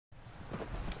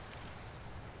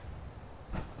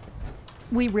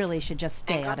We really should just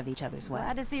stay out of each other's way.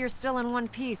 Glad to see you're still in one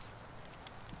piece.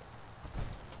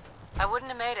 I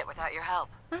wouldn't have made it without your help.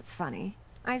 That's funny.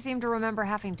 I seem to remember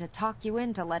having to talk you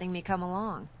into letting me come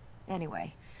along.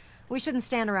 Anyway, we shouldn't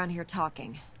stand around here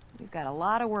talking. We've got a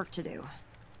lot of work to do.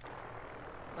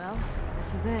 Well,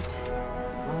 this is it.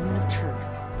 Moment of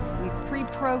truth. We've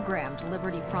pre-programmed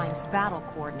Liberty Prime's battle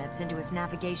coordinates into his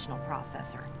navigational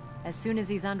processor. As soon as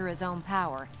he's under his own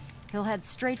power, he'll head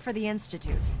straight for the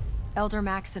Institute. Elder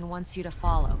Maxon wants you to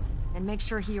follow, and make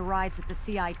sure he arrives at the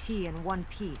CIT in one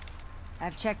piece.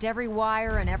 I've checked every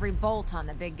wire and every bolt on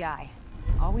the big guy.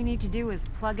 All we need to do is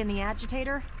plug in the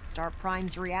agitator, start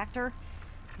Prime's reactor,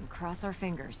 and cross our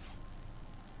fingers.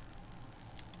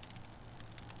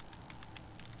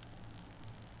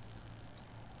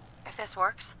 If this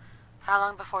works, how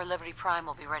long before Liberty Prime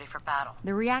will be ready for battle?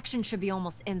 The reaction should be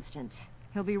almost instant.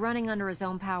 He'll be running under his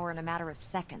own power in a matter of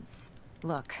seconds.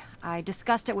 Look, I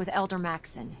discussed it with Elder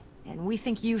Maxon, and we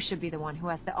think you should be the one who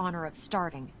has the honor of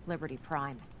starting Liberty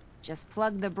Prime. Just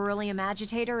plug the beryllium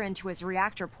agitator into his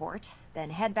reactor port, then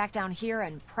head back down here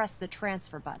and press the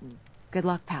transfer button. Good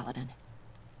luck, Paladin.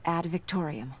 Ad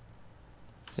Victoriam.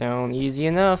 Sound easy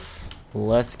enough.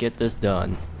 Let's get this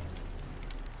done.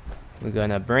 We're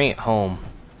gonna bring it home.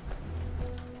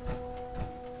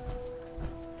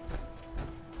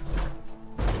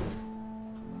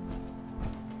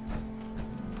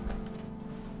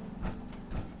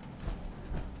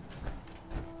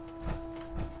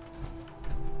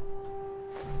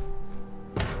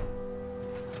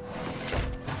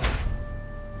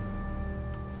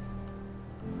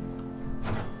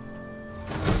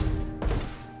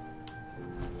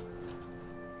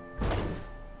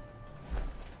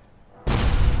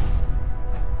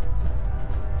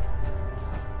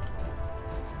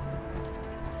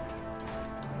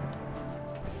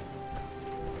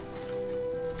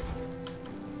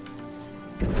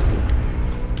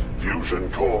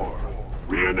 Fusion core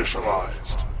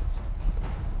reinitialized.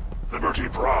 Liberty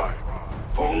Prime,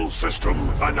 full system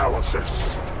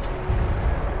analysis.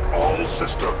 All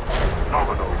systems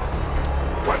nominal.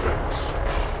 Weapons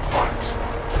hot.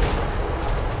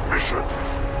 Mission: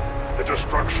 the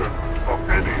destruction of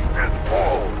any and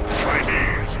all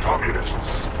Chinese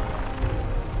communists.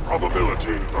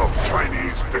 Probability of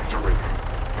Chinese victory: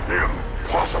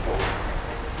 impossible.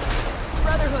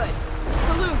 Brotherhood,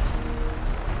 salute!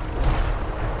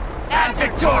 Ad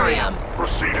Victoriam!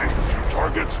 Proceeding to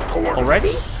target coordinates.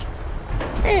 Already?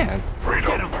 Man.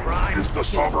 Freedom is the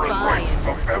sovereign right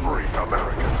of every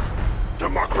American.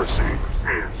 Democracy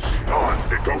is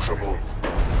non-negotiable.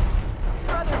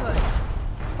 Brotherhood,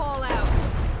 call out!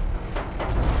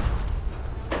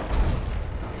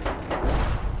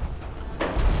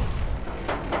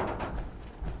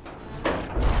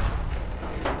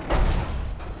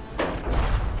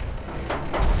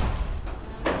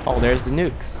 Oh, there's the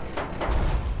nukes.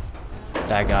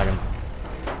 That got him.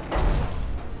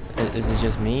 Is it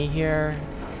just me here?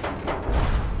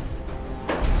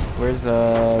 Where's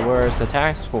the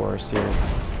task force here?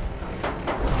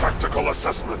 Tactical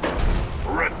assessment.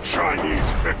 Red Chinese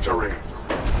victory.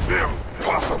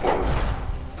 Impossible.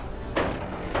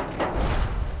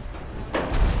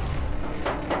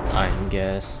 I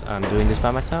guess I'm doing this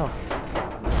by myself.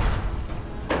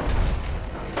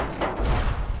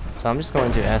 So I'm just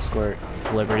going to escort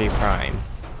Liberty Prime.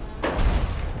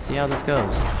 Let's see how this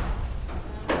goes.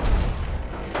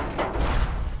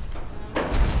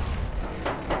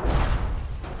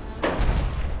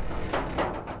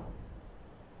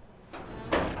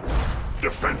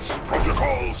 Defense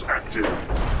protocols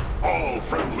active. All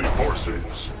friendly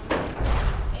forces.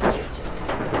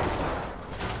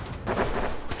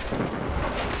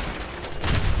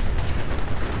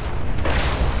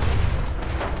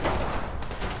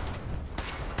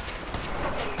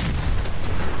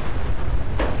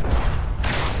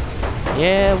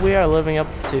 Yeah, we are living up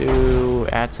to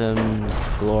Atom's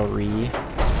glory,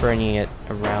 spreading it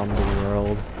around the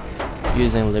world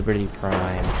using Liberty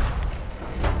Prime.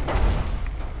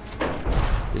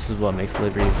 This is what makes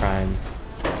Liberty Prime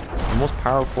the most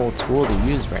powerful tool to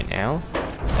use right now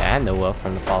that I know of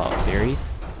from the Fallout series.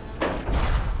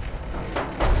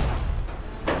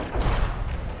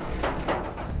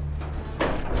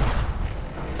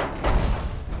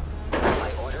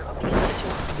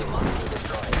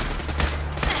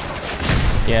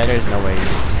 Yeah, there's no way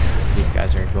these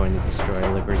guys are going to destroy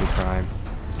Liberty Prime.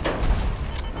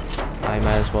 I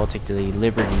might as well take the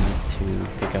liberty to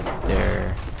pick up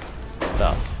their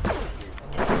stuff.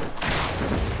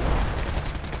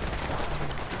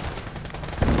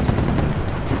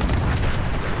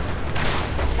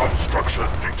 Obstruction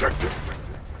detected.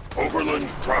 Overland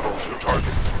travel to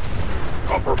target.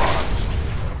 compromised.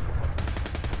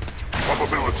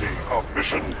 Probability of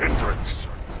mission hindrance,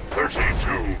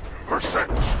 32%.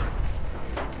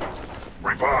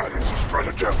 Revised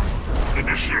stratagem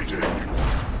initiated.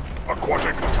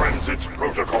 Aquatic transit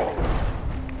protocol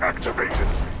activated.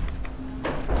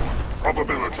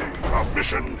 Probability of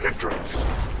mission hindrance,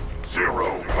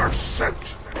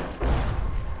 0%.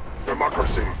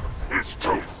 Democracy is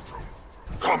truth.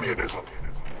 Communism.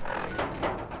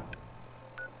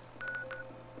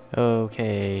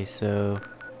 Okay, so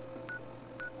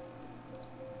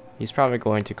he's probably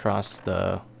going to cross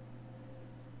the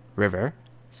river,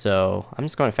 so I'm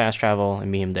just going to fast travel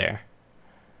and meet him there.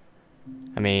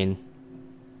 I mean,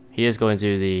 he is going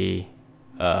to the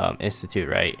institute,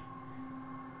 right?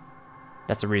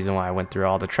 That's the reason why I went through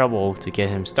all the trouble to get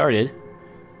him started.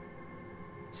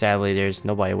 Sadly, there's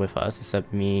nobody with us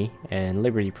except me and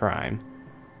Liberty Prime.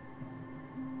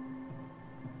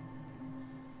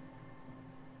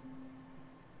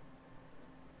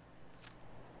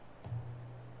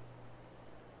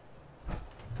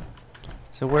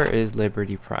 So where is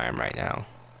Liberty Prime right now?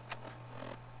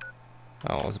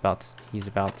 Oh, he's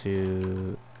about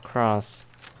to cross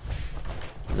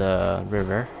the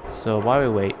river. So while we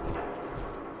wait,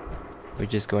 we're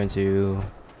just going to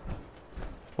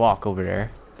walk over there,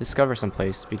 discover some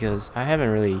place, because I haven't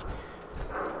really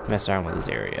messed around with this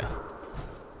area.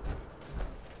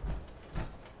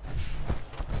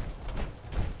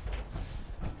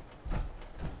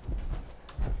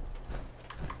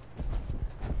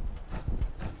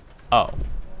 Oh.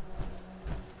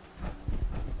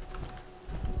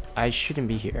 I shouldn't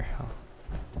be here.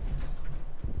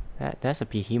 That's a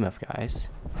behemoth, guys.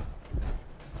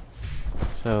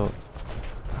 So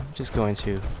I'm just going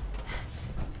to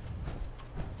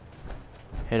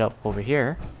head up over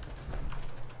here.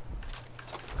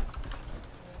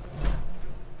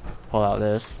 Pull out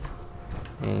this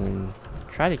and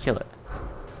try to kill it.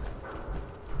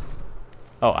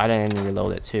 Oh, I didn't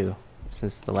reload it too,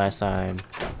 since the last time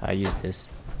I used this.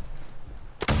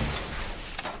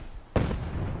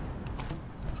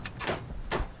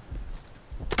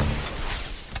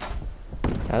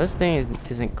 Now this thing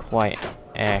isn't quite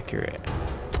accurate.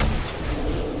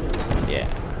 Yeah.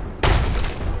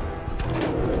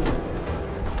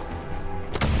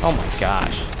 Oh my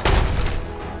gosh.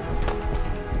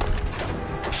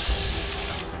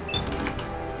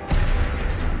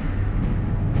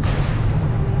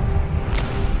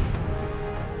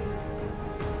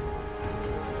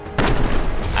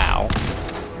 Ow.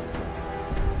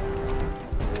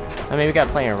 I mean, we got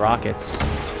plenty of rockets.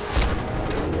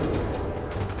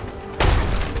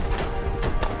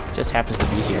 Just happens to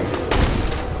be here.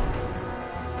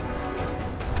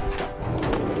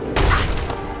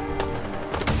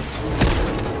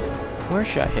 Where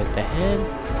should I hit? The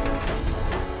head?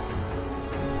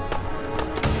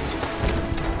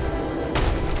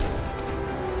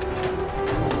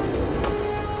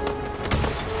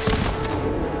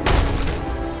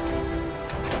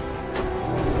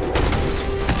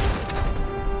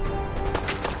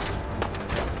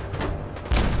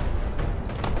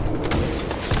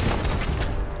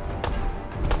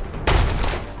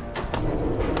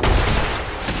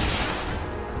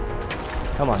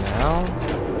 Come on now.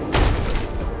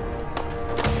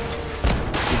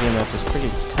 EMF is pretty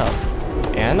tough.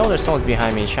 And I know there's someone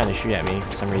behind me trying to shoot at me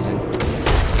for some reason.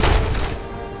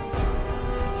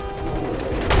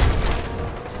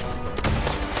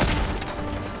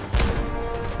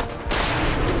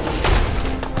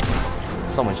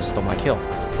 Someone just stole my kill.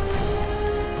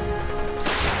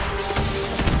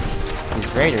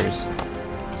 These raiders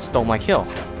stole my kill.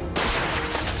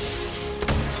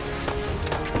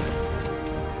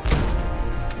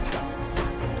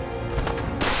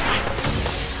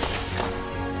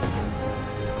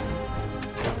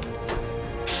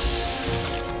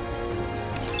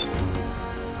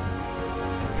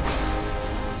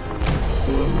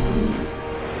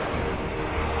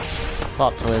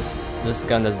 Plot twist, this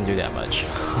gun doesn't do that much.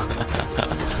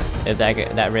 If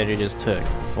that raider just took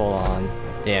full on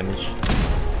damage.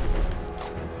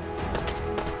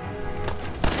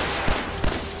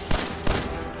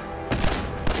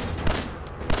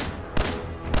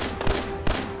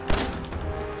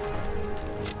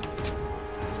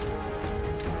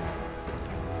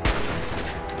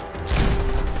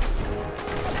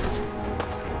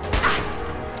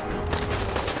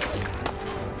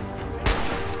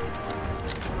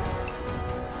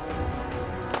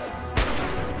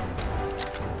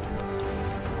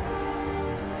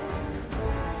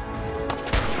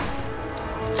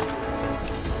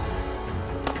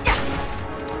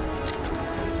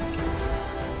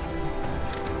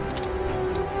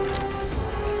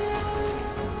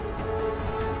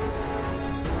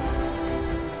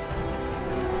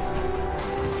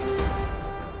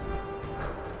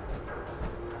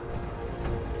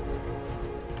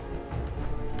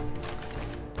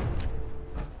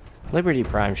 Liberty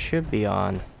Prime should be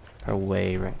on her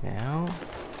way right now.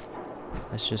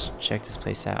 Let's just check this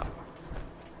place out.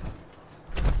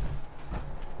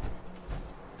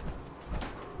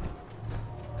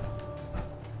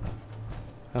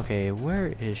 Okay,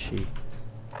 where is she?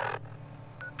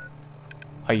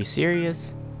 Are you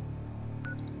serious?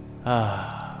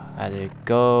 I had to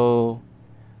go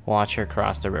watch her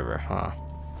cross the river, huh?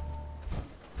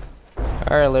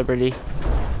 Alright, Liberty.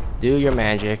 Do your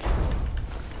magic.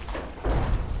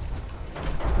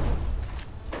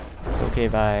 It's okay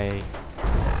if I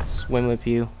swim with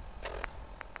you.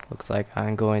 Looks like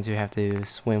I'm going to have to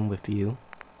swim with you.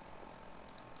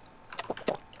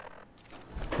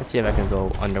 Let's see if I can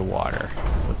go underwater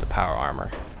with the power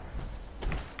armor.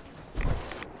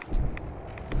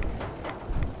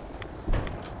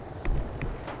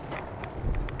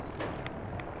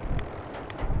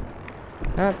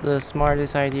 Not the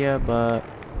smartest idea, but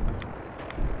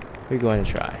we're going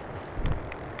to try.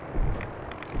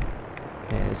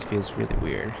 Man, this feels really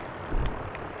weird.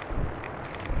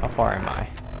 How far am I?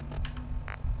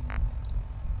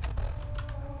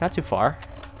 Not too far.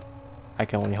 I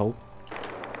can only hope.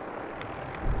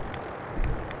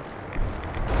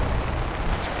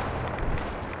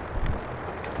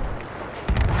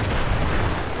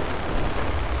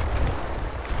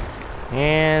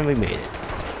 And we made it.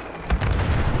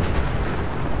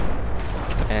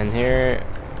 And here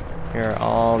are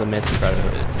all the missing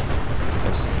brotherhoods.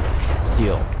 There's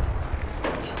steel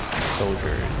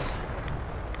soldiers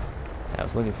that I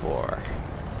was looking for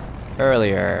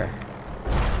earlier.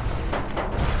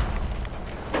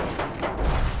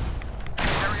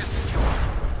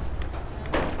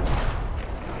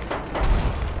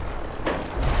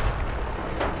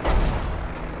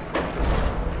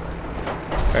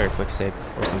 Very quick save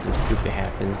before something stupid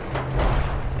happens.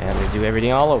 And they do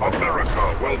everything all over.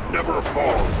 America will never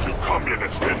fall to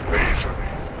communist invasion.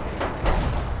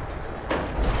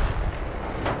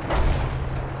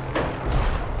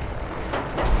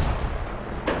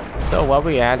 So while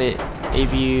we're at it,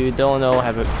 if you don't know,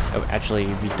 actually,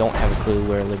 if you don't have a clue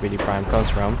where Liberty Prime comes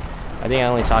from, I think I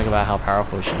only talk about how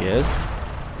powerful she is.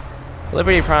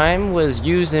 Liberty Prime was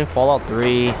used in Fallout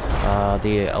 3,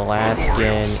 the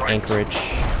Alaskan Anchorage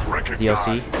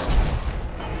DLC,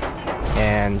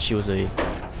 and she was a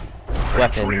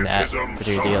weapon in that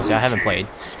particular DLC. I haven't played,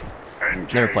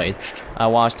 never played. I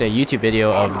watched a YouTube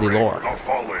video of the lore,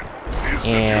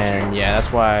 and yeah,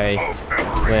 that's why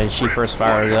when she first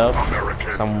fired up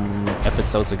some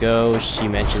episodes ago, she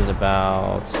mentions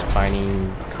about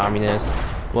fighting communists.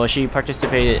 Well, she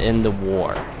participated in the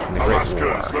war, in the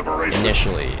Great War,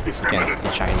 initially against the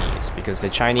Chinese, because the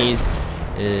Chinese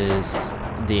is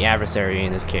the adversary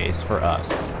in this case for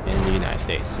us in the United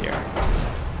States here.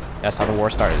 That's how the war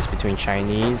started, is between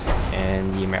Chinese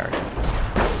and the Americans.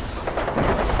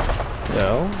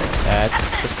 So,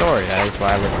 that's the story. That is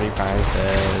why Liberty Prime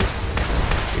says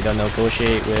we don't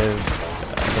negotiate with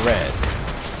the Reds.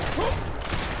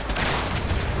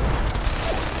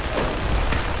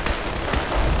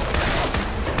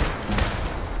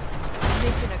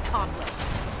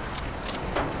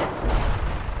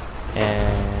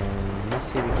 And let's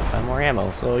see if we can find more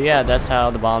ammo. So yeah, that's how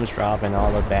the bombs drop and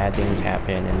all the bad things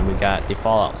happen, and we got the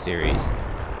Fallout series.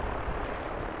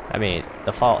 I mean,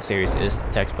 the Fallout series is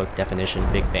the textbook definition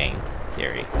Big Bang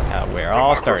Theory, where it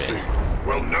all started.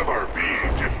 Will never be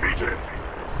defeated.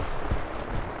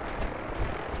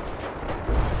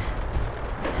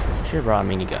 Should've brought a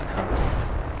minigun, huh?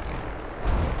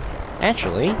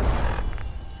 Actually,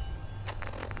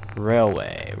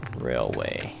 railway.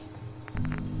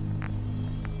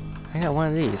 I got one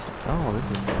of these. Oh,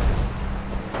 this is...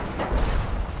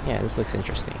 yeah, this looks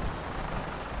interesting.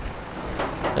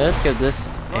 Let's give this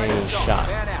a shot.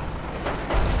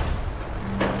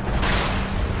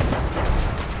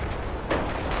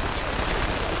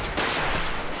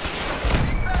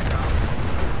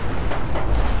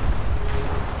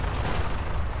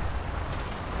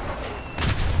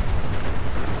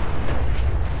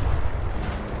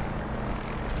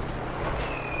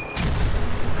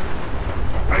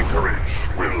 Anchorage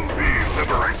will be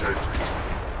liberated.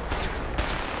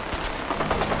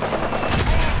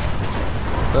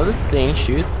 So this thing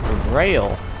shoots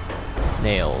rail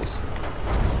nails.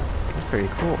 That's pretty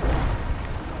cool.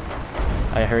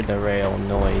 I heard the rail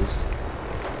noise.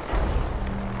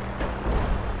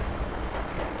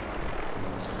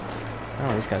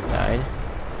 Oh, these guys died.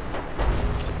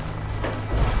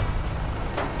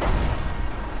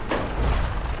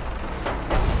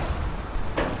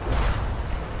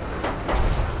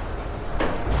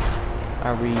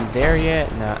 Are we there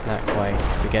yet? Not quite.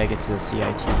 We gotta get to the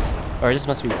CIT. Or this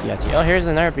must be the CIT. Oh, here's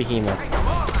another behemoth.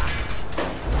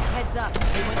 Heads up,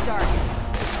 they went dark.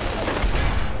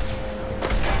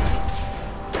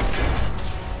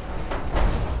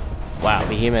 Wow,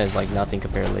 Behemoth is like nothing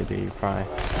compared to Liberty Prime.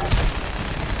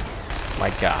 My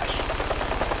gosh.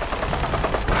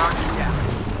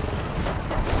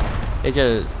 They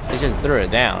just threw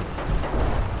it down.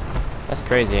 That's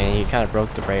crazy, and he kind of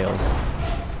broke the rails.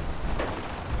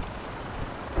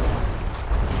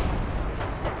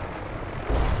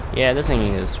 Yeah, this thing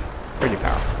is pretty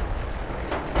powerful.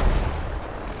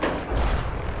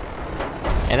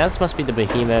 And that must be the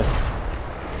Behemoth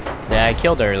that I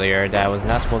killed earlier that I was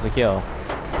not supposed to kill.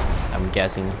 I'm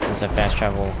guessing, since I fast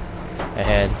travel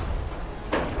ahead.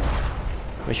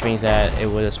 Which means that it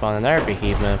would have spawned another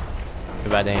Behemoth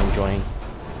if I didn't join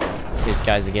these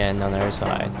guys again on the other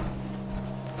side.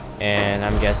 And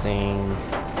I'm guessing,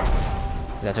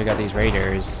 since I took out these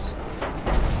raiders,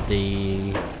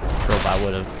 the robot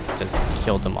would have just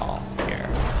killed them all here.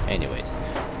 Anyways,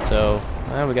 so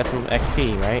we got some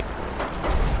XP, right?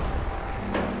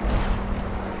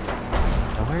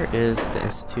 Now where is the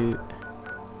Institute?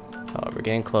 Oh, we're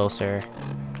getting closer.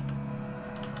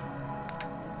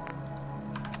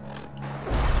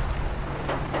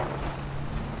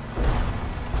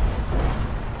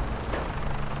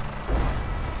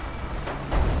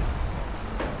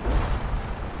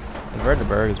 The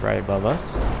Vertibird is right above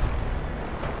us.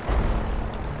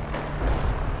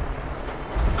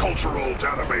 Cultural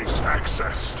database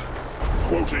accessed.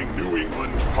 Quoting New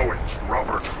England poet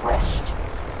Robert Frost.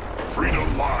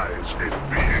 Freedom lies in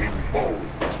being bold.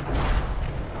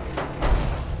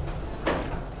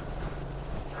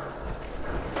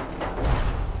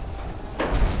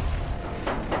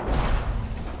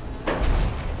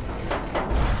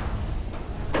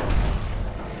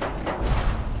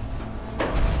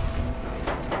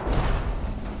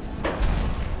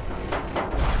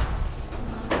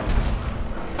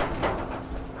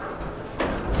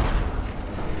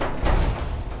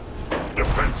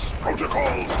 Defense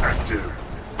protocols active.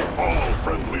 All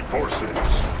friendly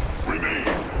forces remain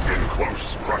in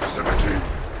close proximity.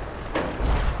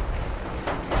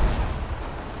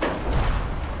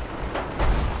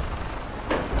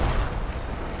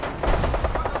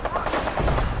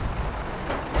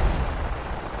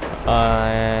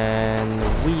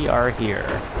 And we are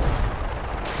here.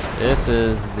 This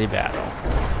is the battle.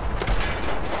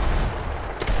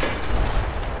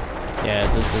 Yeah,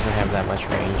 this doesn't have that much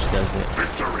range, does it?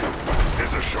 Victory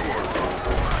is assured.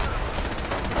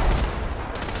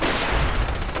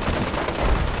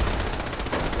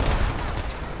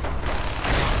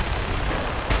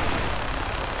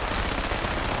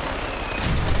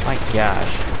 My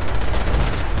gosh.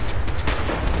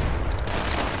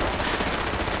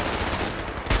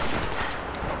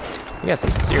 You got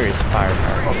some serious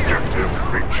firepower.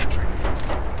 Objective reached.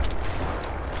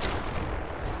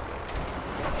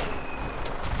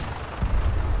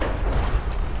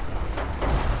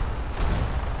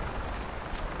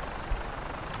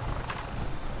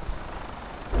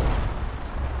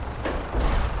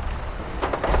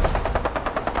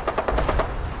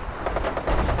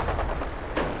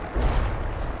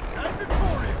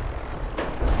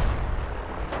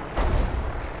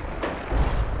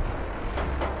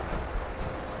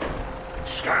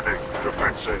 Scanning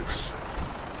defenses.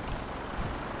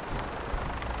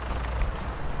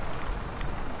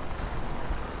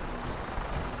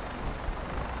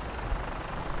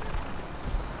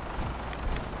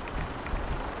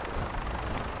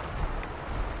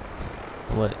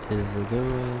 What is it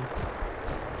doing?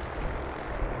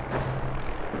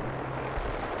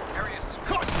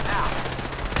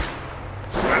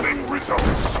 Scanning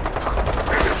results.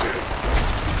 Edited.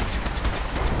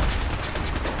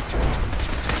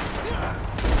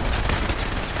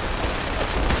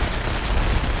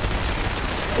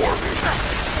 Warning.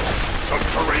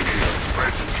 Subterranean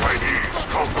Red Chinese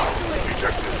compound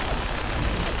detected.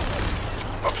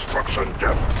 Obstruction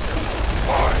depth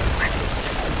 5 meters.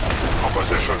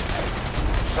 Composition,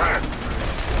 sand,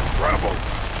 gravel,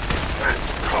 and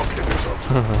communism.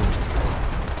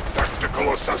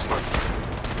 Tactical assessment.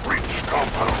 Reach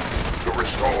compound to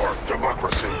restore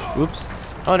democracy.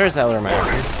 Oops. Oh, there's that other Warning.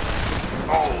 mask.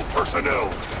 All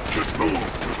personnel should move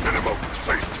to minimum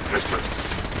safe distance.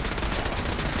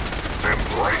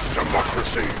 Embrace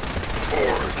democracy,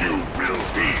 or you will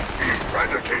be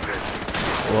eradicated.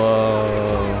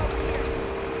 Whoa.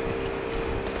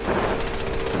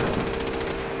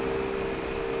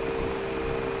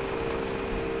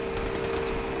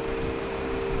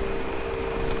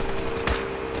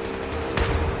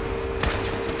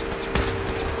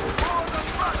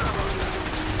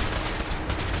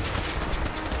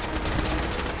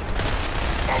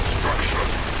 Obstruction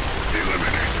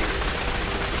eliminated.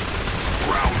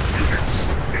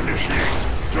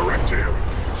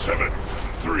 7,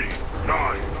 3,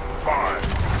 9,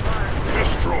 5.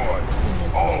 Destroy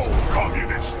all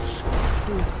communists.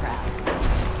 Who's proud?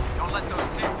 Don't let those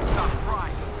sins stop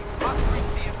crying. Must reach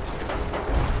the Institute.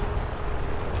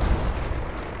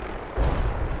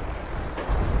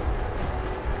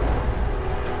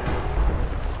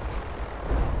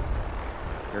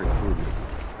 Very fruity.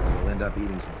 We'll end up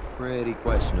eating some pretty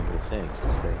questionable things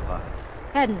to stay alive.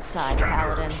 Head inside,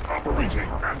 Paladin. Scanners operating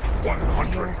at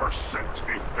 100%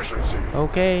 efficiency.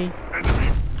 Okay.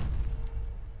 Enemy.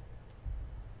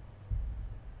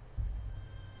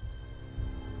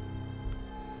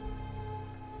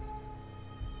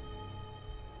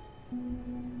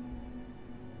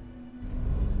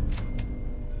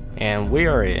 And we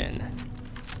are in.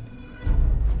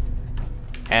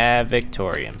 Ad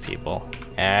Victorian, people.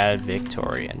 Ad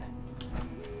Victorian.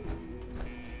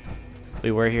 We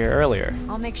were here earlier.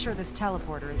 I'll make sure this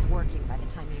teleporter is working by the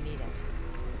time you need it.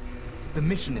 The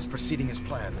mission is proceeding as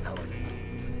planned,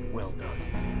 Paladin. Well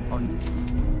done.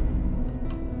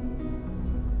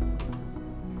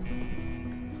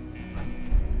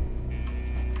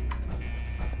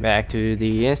 Back to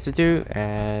the Institute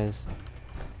as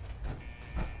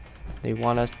they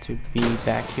want us to be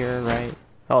back here, right?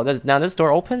 Oh, now this door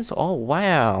opens? Oh,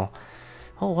 wow.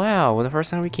 Oh, wow. Well, the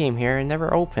first time we came here, it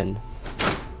never opened.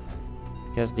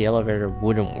 Because the elevator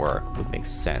wouldn't work, would make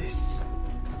sense.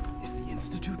 This is the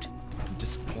Institute? I'm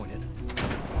disappointed.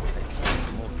 I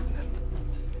expect more from them.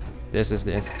 This is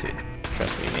the Institute.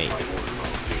 Trust me, mate.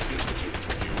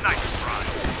 Nice try.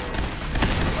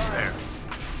 Who's there?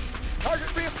 Target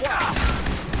reacquired.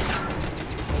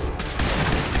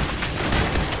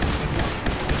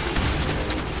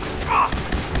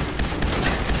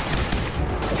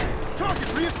 Target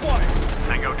reacquired.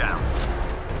 Tango down.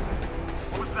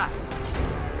 What was that?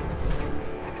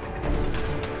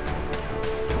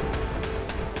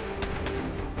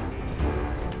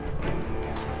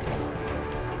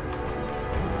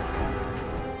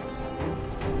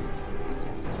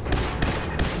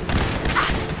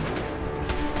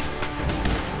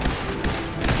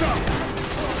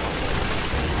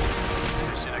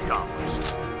 Mission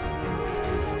accomplished.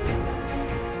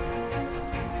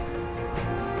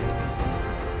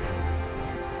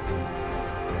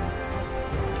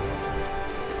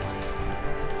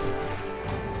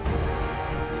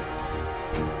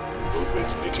 Movement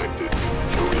detected.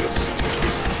 Curious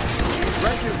detected.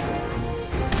 Right here.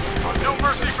 No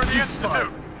mercy for the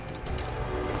Institute.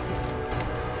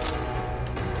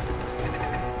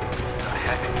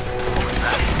 What was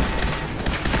that?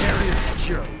 Area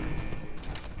secure.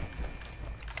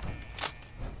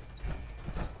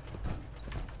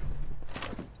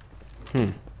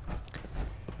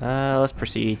 Let's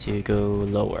proceed to go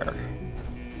lower.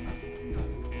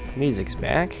 Music's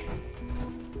back.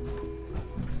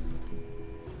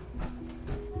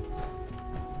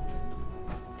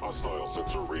 Hostile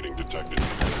sensor reading detected.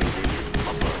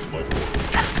 Hostile life form.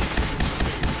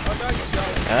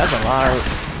 Yeah, that's a lot of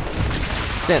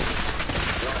sense.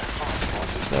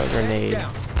 The grenade.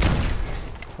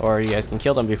 Or you guys can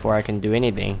kill them before I can do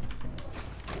anything.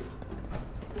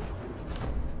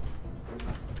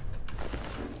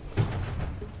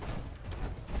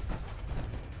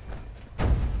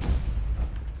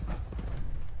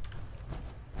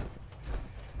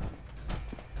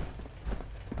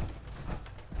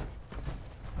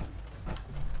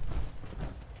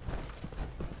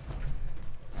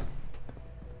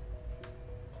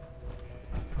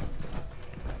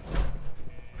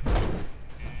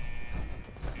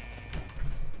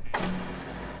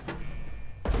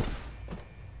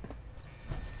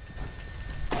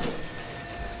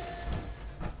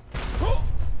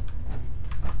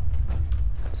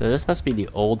 So this must be the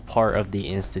old part of the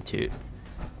Institute.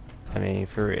 I mean,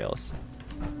 for reals.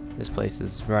 This place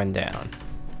is run down.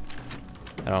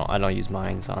 I don't use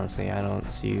mines, honestly. I don't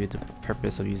see the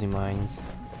purpose of using mines.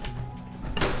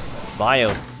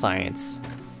 Bioscience.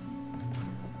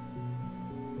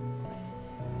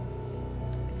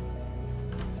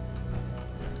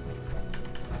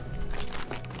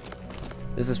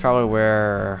 This is probably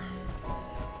where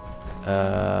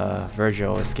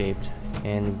Virgil escaped,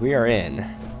 and we are in.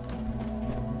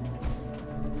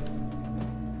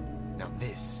 Now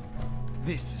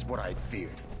this is what I'd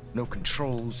feared. No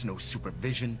controls, no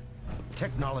supervision.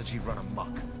 Technology run amok.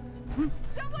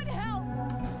 Someone help!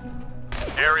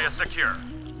 Area secure.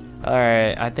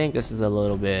 Alright, I think this is a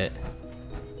little bit...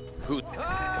 Leave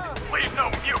no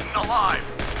mutant alive.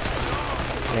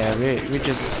 Yeah, we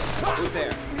just... Who's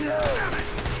there?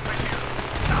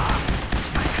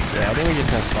 Yeah, I think we're just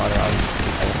gonna slaughter all these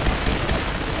people.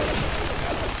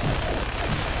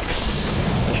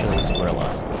 Especially this gorilla.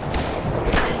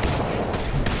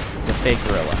 fake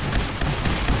gorilla.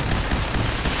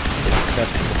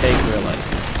 Trust me, it's a fake gorilla. It's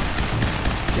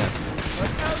simp.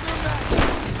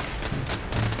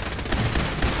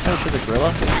 Let's for the gorilla.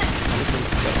 Everything's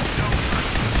gorilla.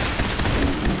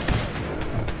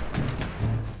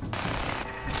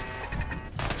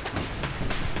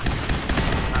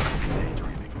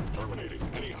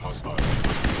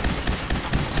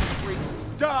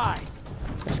 Die!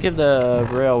 Let's give the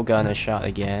railgun a shot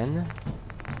again.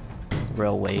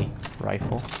 Railway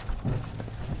rifle.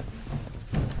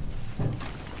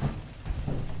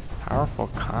 Powerful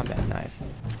combat knife.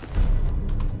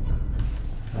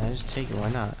 I just take it, why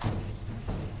not?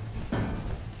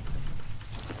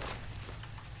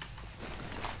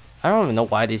 I don't even know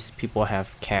why these people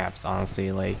have caps,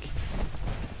 honestly, like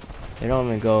they don't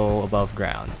even go above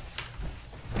ground.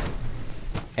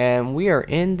 And we are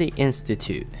in the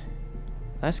Institute.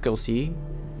 Let's go see.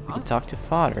 We can talk to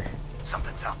Fodder.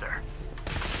 Something's out there.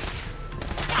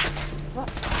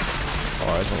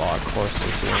 Oh, there's a lot of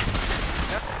courses here.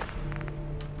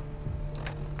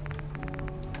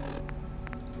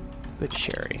 Good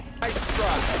cherry.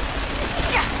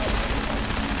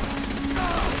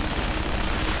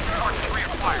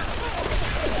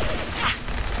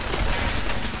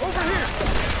 Over here!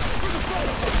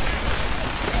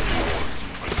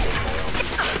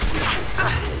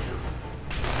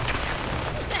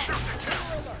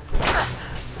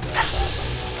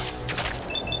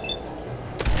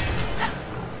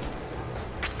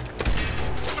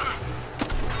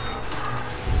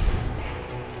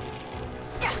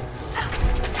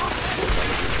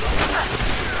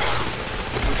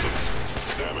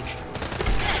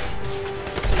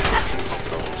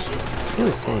 He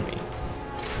was hitting me.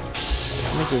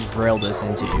 Let me just rail this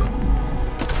into you.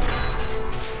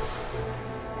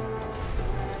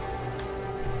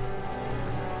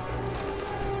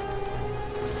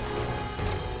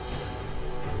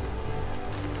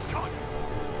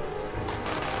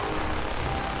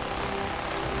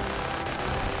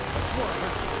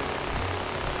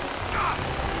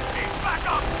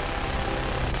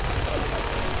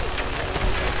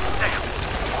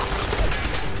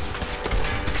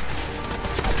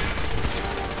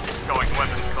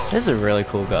 This is a really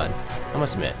cool gun, I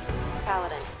must admit.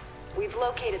 Paladin, we've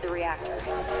located the reactor.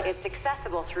 It's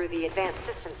accessible through the Advanced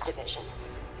Systems Division.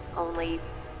 Only,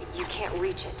 you can't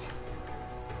reach it.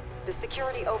 The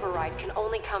security override can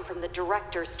only come from the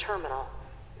Director's terminal.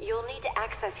 You'll need to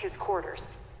access his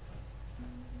quarters.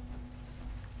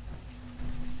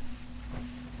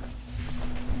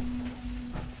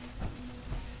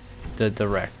 The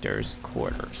Director's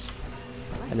quarters.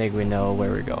 I think we know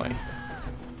where we're going.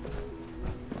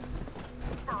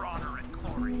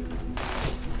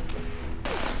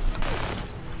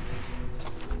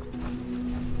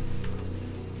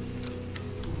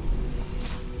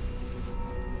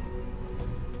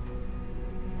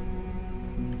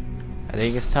 I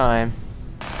think it's time.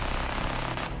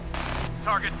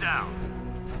 Target down.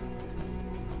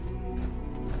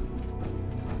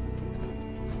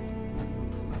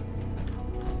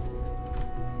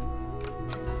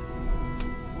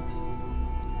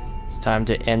 It's time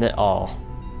to end it all.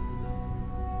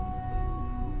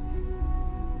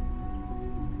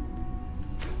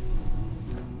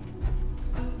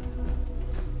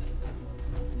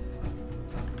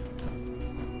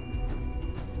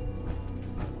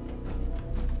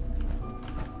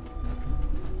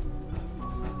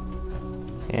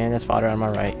 And that's Fodder on my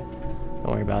right. Don't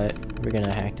worry about it. We're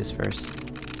gonna hack this first.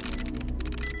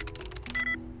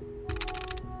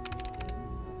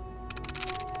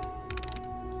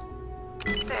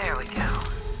 There we go.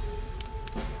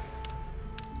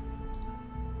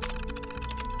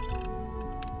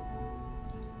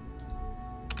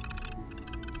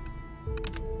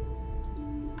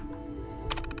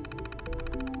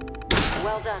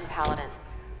 Well done, Paladin.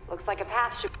 Looks like a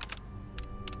path should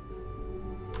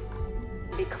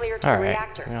be clear to the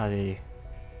reactor. We're gonna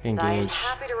And I am engage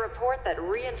happy to report that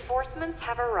reinforcements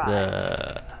have arrived.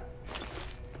 the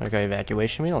okay,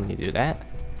 evacuation. We don't need to do that.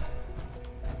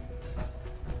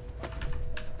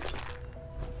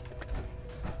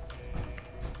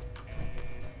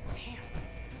 Damn,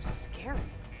 scary.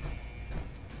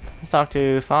 Let's talk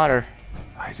to Fodder.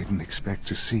 I didn't expect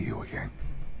to see you again.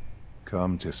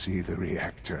 Come to see the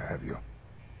reactor, have you?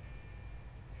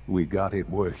 We got it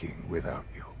working without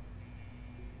you.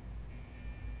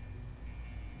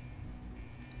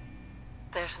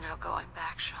 There's no going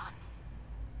back, Sean.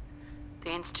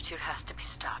 The Institute has to be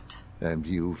stopped. And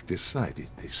you've decided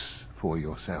this for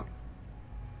yourself?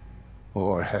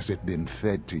 Or has it been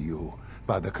fed to you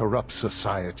by the corrupt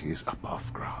societies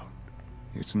above ground?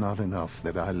 It's not enough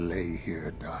that I lay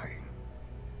here dying.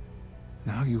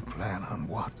 Now you plan on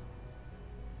what?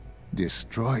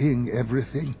 Destroying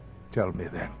everything? Tell me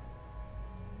then.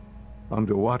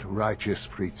 Under what righteous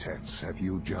pretense have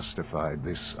you justified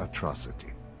this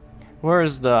atrocity?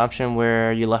 Where's the option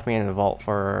where you left me in the vault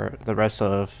for the rest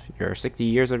of your 60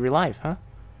 years of your life, huh?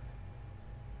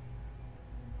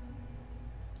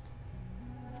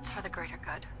 It's for the greater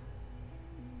good.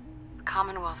 The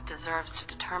Commonwealth deserves to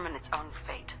determine its own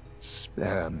fate.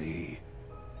 Spare me.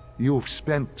 You've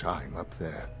spent time up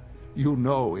there. You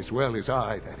know as well as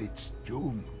I that it's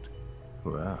doomed.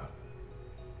 Well,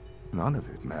 none of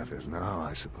it matters now,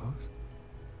 I suppose.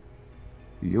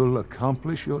 You'll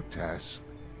accomplish your task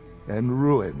and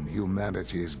ruin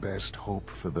humanity's best hope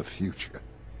for the future.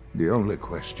 The only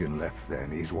question left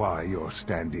then is why you're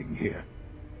standing here.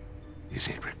 Is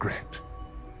it regret?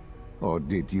 Or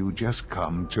did you just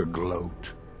come to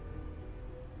gloat?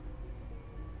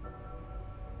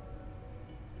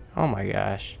 Oh my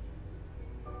gosh.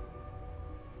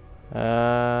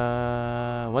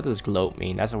 What does gloat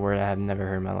mean? That's a word I have never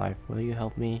heard in my life. Will you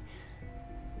help me?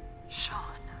 Sean,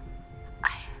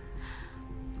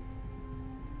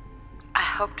 I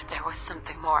hoped there was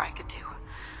something more I could do.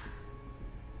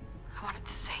 I wanted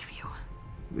to save you.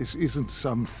 This isn't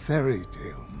some fairy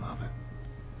tale, Mother.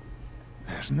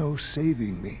 There's no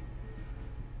saving me.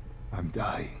 I'm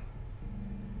dying.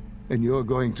 And you're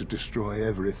going to destroy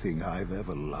everything I've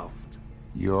ever loved.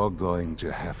 You're going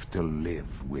to have to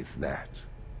live with that.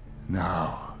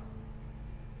 Now,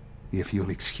 if you'll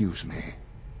excuse me,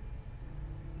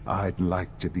 I'd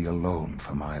like to be alone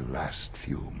for my last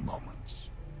few moments.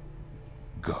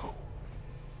 Go.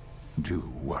 Do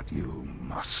what you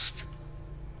must.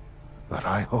 But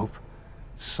I hope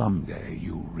someday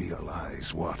you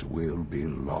realize what will be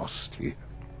lost here.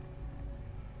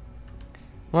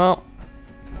 Well,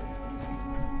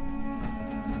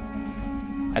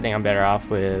 I think I'm better off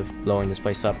with blowing this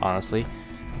place up, honestly.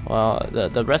 Well,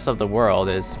 the rest of the world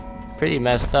is pretty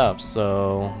messed up,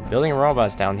 so building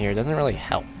robots down here doesn't really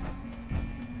help.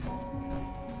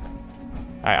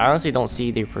 I honestly don't see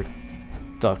the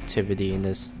productivity in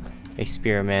this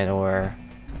experiment or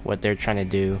what they're trying to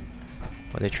do,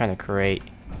 what they're trying to create.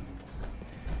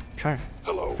 I'm trying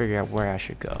to figure out where I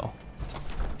should go.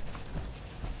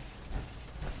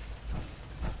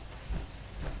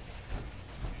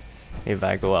 If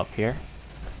I go up here.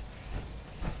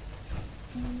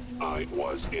 I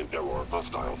was in error.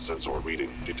 Hostile sensor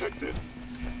reading detected.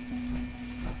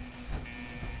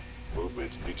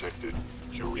 Movement detected.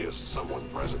 Curious someone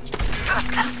present.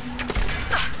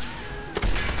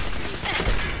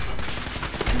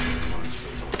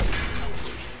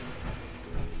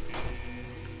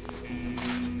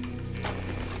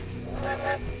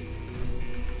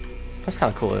 That's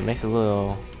kind of cool. It makes a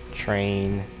little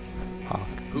train honk.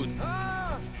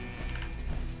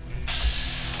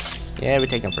 Yeah, we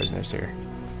take no prisoners here.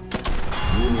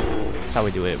 That's how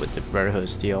we do it with the Brotherhood of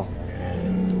Steel.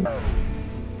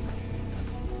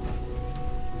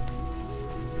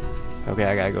 Okay,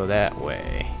 I gotta go that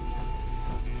way.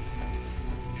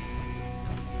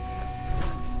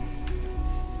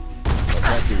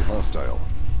 Attacking hostile.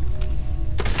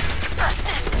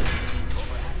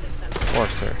 Of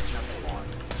course, sir.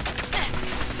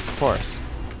 Of course.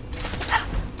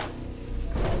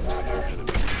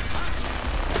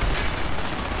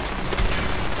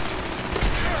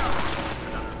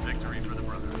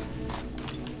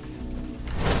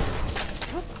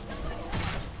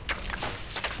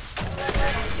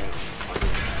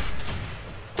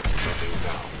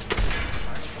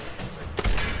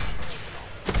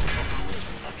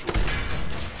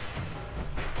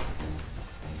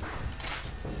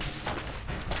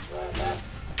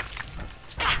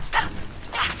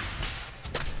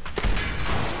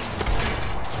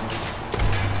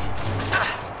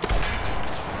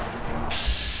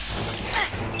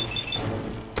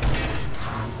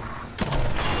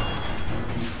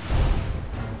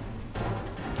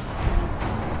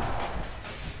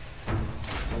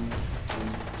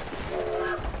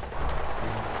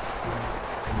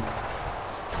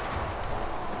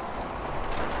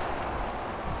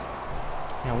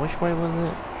 Now, which way was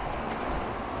it?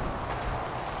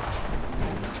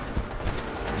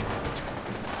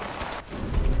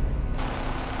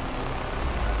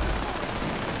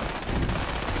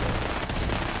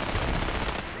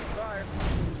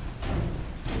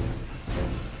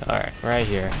 Alright, right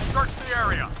here. Search the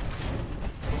area.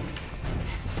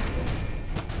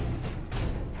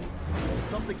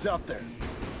 Something's out there.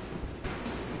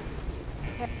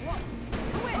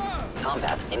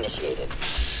 Combat initiated.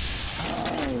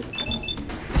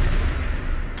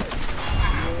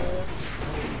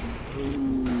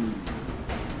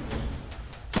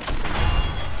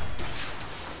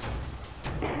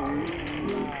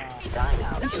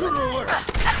 Intruder alert!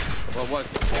 Well, what?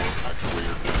 Actually,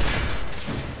 you're dead.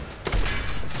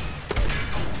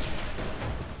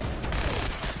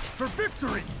 For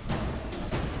victory!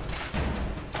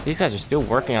 These guys are still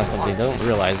working on something. They don't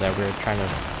realize that we're trying to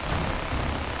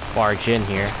barge in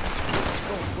here.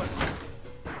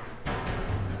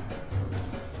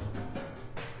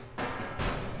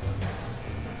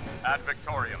 Ad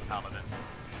Victorium, Paladin.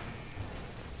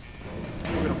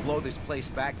 We're gonna blow this place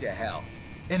back to hell.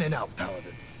 In and out,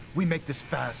 Paladin. We make this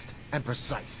fast and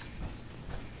precise.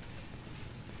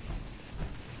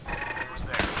 Who's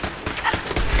there?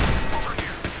 Over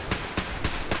here.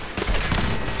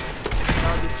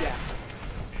 Target down.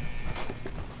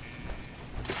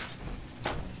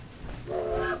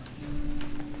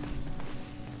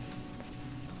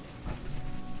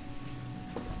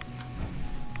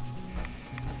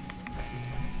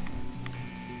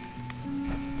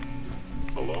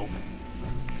 Hello?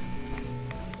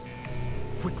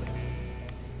 Quickly.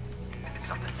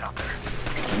 Something's out there.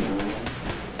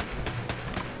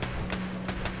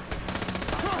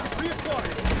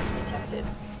 Detected.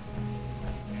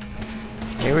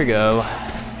 Here we go.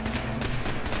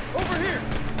 Over here!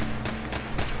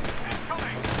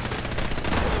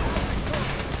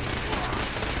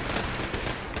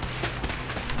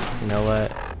 You know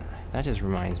what? That just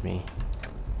reminds me.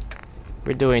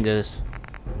 We're doing this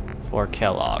for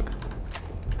Kellogg.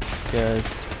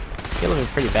 Because he lived a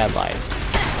pretty bad life.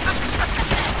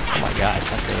 Oh my gosh,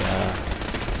 that's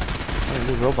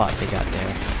a new robot they got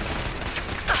there.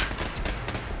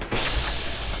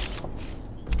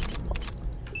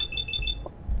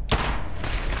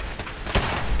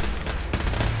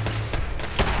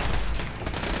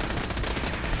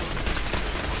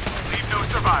 Leave no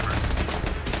survivors.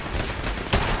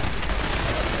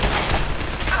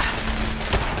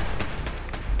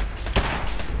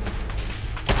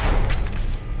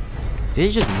 Did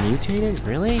he just mutate it?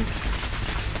 Really?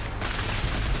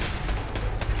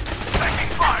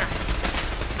 Taking fire.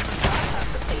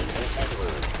 Sustained a head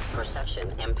wound. Perception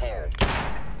impaired.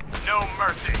 No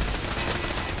mercy.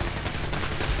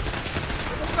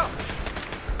 Let's go.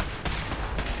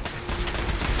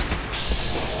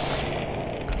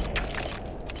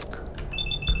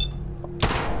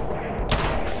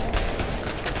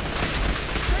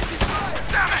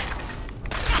 Damn it!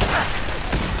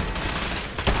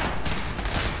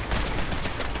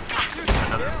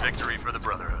 Another victory for the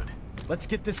Brotherhood. Let's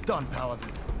get this done, Paladin.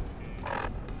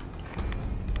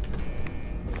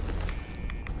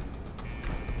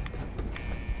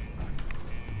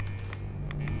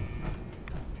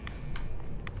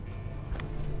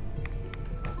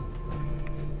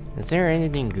 Is there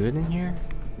anything good in here?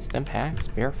 Stem packs,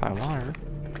 purified water.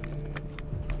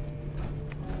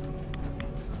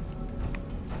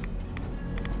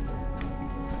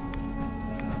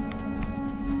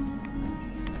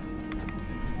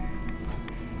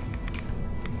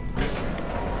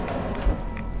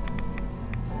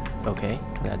 Okay,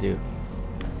 what did I do?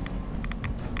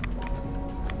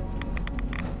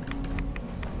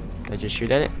 Did I just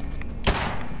shoot at it?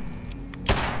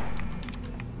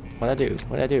 What'd I do?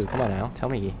 What'd I do? Come on now, tell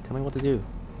me what to do.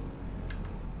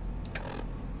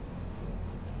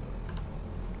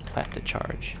 I have to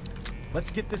charge. Let's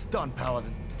get this done,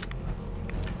 Paladin.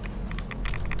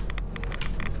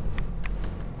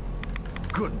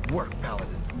 Good work,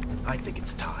 Paladin. I think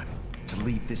it's time to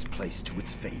leave this place to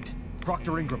its fate.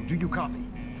 Proctor Ingram, do you copy?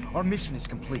 Our mission is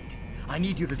complete. I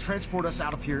need you to transport us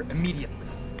out of here immediately.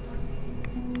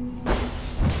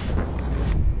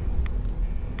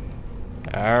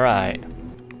 Alright.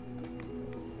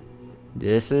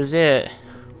 This is it.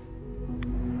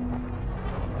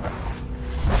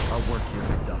 Our work here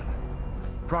is done.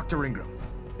 Proctor Ingram,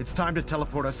 it's time to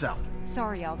teleport us out.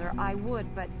 Sorry, Elder, I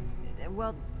would, but...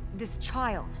 well, this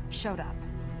child showed up.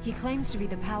 He claims to be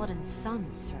the Paladin's son,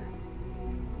 sir.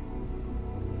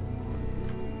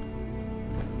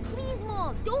 Please,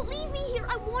 Mom, don't leave me here.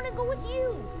 I want to go with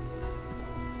you.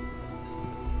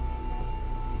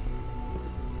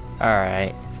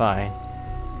 Alright, fine.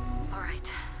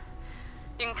 Alright.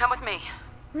 You can come with me.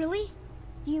 Really?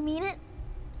 Do you mean it?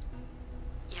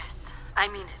 Yes, I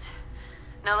mean it.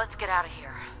 Now let's get out of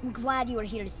here. I'm glad you are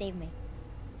here to save me.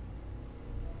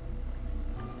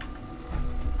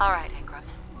 Alright, Ingram.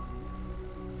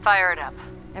 Fire it up.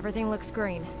 Everything looks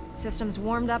green. System's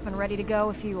warmed up and ready to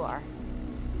go if you are.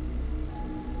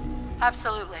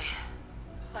 Absolutely.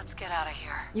 Let's get out of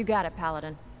here. You got it,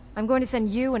 Paladin. I'm going to send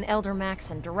you and Elder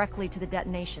Maxon directly to the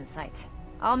detonation site.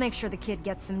 I'll make sure the kid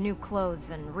gets some new clothes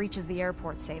and reaches the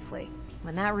airport safely.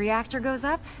 When that reactor goes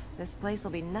up, this place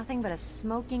will be nothing but a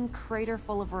smoking crater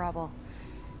full of rubble.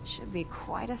 Should be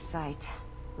quite a sight.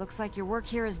 Looks like your work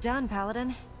here is done,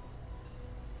 Paladin.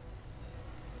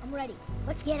 I'm ready.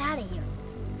 Let's get out of here.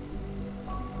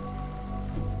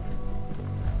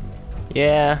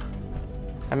 Yeah.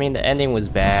 I mean, the ending was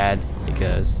bad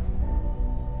because,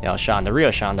 you know, Sean, the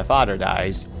real Sean, the father,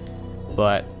 dies.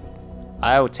 But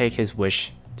I would take his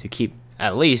wish to keep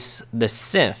at least the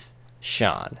synth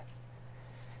Sean.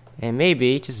 And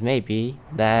maybe, just maybe,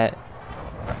 that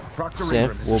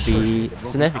synth will be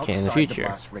significant in the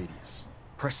future.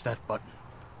 Press that button,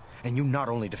 and you not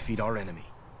only defeat our enemy,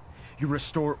 you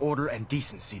restore order and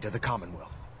decency to the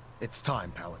Commonwealth. It's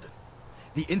time, Paladin.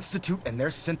 The Institute and their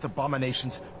synth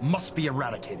abominations must be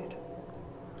eradicated.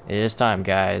 It is time,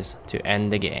 guys, to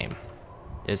end the game.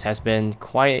 This has been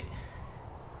quite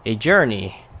a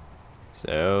journey,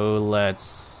 so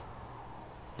let's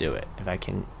do it. If I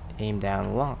can aim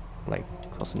down long,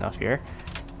 like close enough here.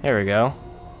 There we go.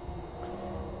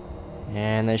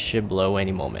 And this should blow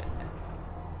any moment.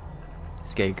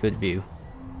 Let's get a good view.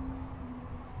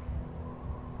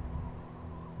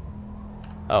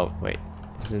 Oh, wait.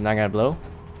 Is it not gonna blow?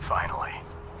 Finally,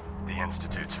 the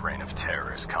Institute's reign of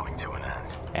terror is coming to an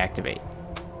end. Activate.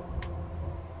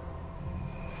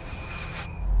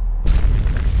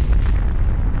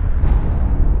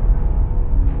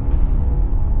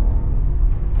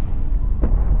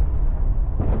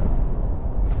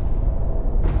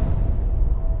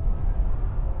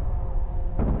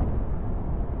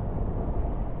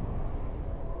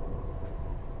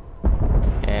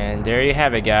 And there you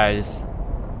have it, guys.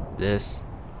 This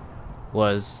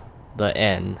was the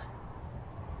end.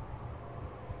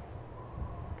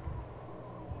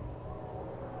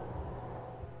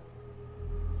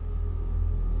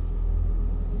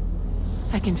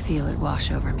 I can feel it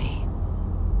wash over me.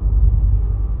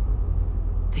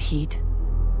 The heat,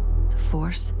 the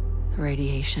force, the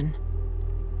radiation,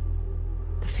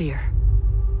 the fear.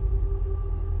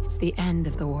 It's the end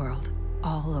of the world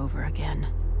all over again.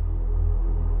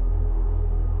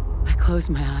 I close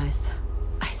my eyes.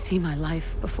 I see my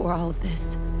life before all of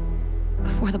this.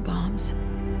 Before the bombs.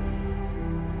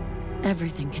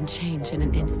 Everything can change in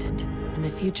an instant, and the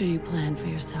future you plan for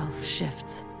yourself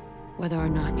shifts, whether or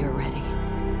not you're ready.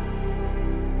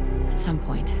 At some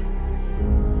point,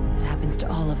 it happens to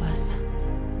all of us.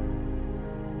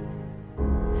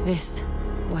 This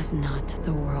was not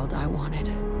the world I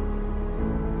wanted,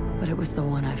 but it was the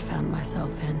one I found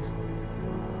myself in.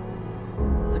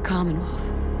 The Commonwealth.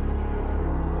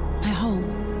 My home.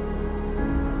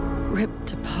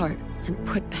 Ripped apart and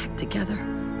put back together.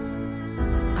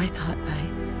 I thought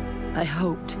I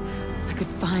hoped I could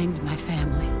find my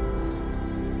family.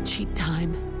 Cheat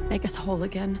time, make us whole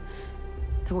again,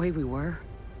 the way we were.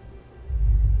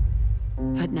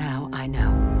 But now I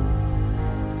know.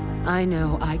 I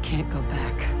know I can't go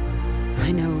back.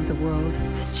 I know the world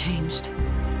has changed.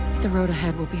 The road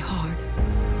ahead will be hard.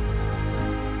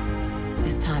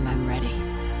 This time I'm ready.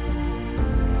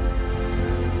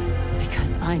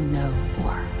 Because I know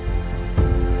war.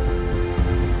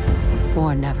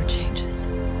 War never changes.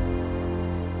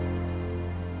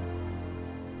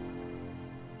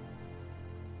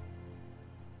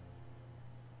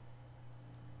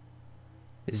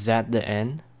 Is that the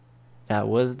end? That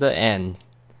was the end.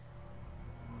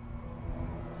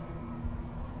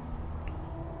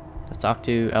 Let's talk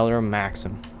to Elder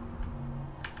Maxon.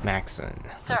 Let's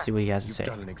see what he has to say.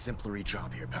 You've done an exemplary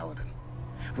job here, Paladin.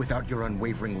 Without your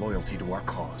unwavering loyalty to our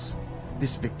cause,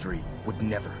 this victory would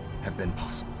never have been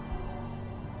possible.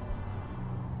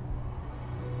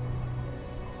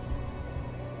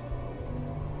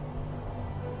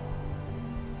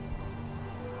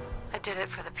 I did it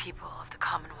for the people of the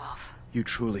Commonwealth. You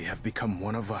truly have become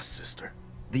one of us, sister.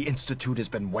 The Institute has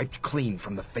been wiped clean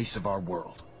from the face of our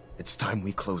world. It's time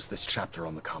we close this chapter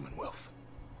on the Commonwealth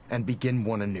and begin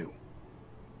one anew.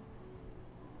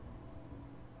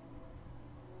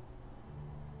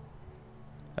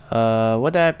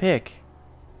 What did I pick?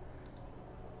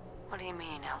 What do you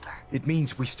mean, Elder? It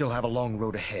means we still have a long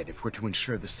road ahead if we're to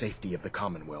ensure the safety of the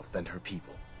Commonwealth and her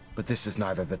people. But this is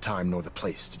neither the time nor the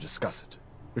place to discuss it.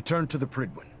 Return to the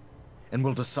Pridwin, and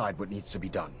we'll decide what needs to be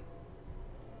done.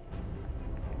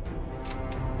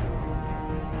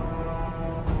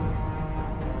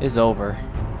 It's over.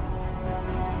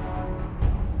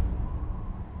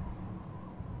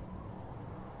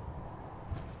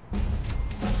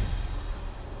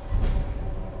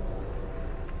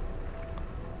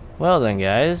 Well then,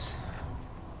 guys,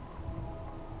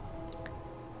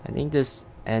 I think this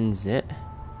ends it.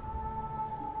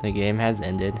 The game has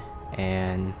ended,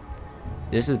 and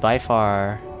this is by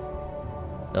far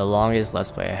the longest Let's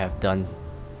Play I have done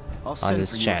on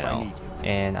this channel.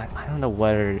 and I don't know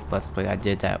what other Let's Play I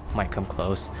did that might come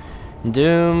close.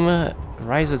 Doom,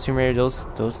 Rise of the Tomb Raider,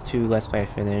 those two Let's Play I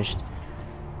finished.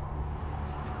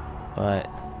 But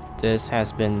this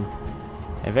has been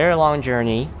a very long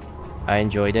journey. I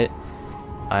enjoyed it.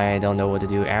 I don't know what to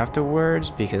do afterwards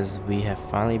because we have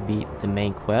finally beat the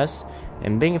main quest.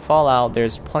 And being Fallout,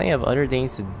 there's plenty of other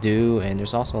things to do, and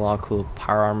there's also a lot of cool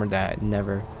power armor that I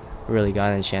never really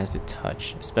gotten a chance to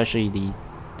touch, especially the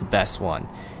best one.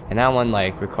 And that one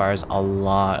like requires a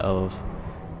lot of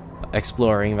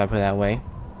exploring, if I put it that way.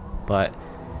 But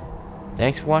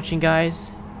thanks for watching,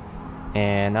 guys,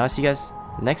 and I'll see you guys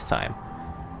next time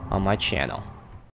on my channel.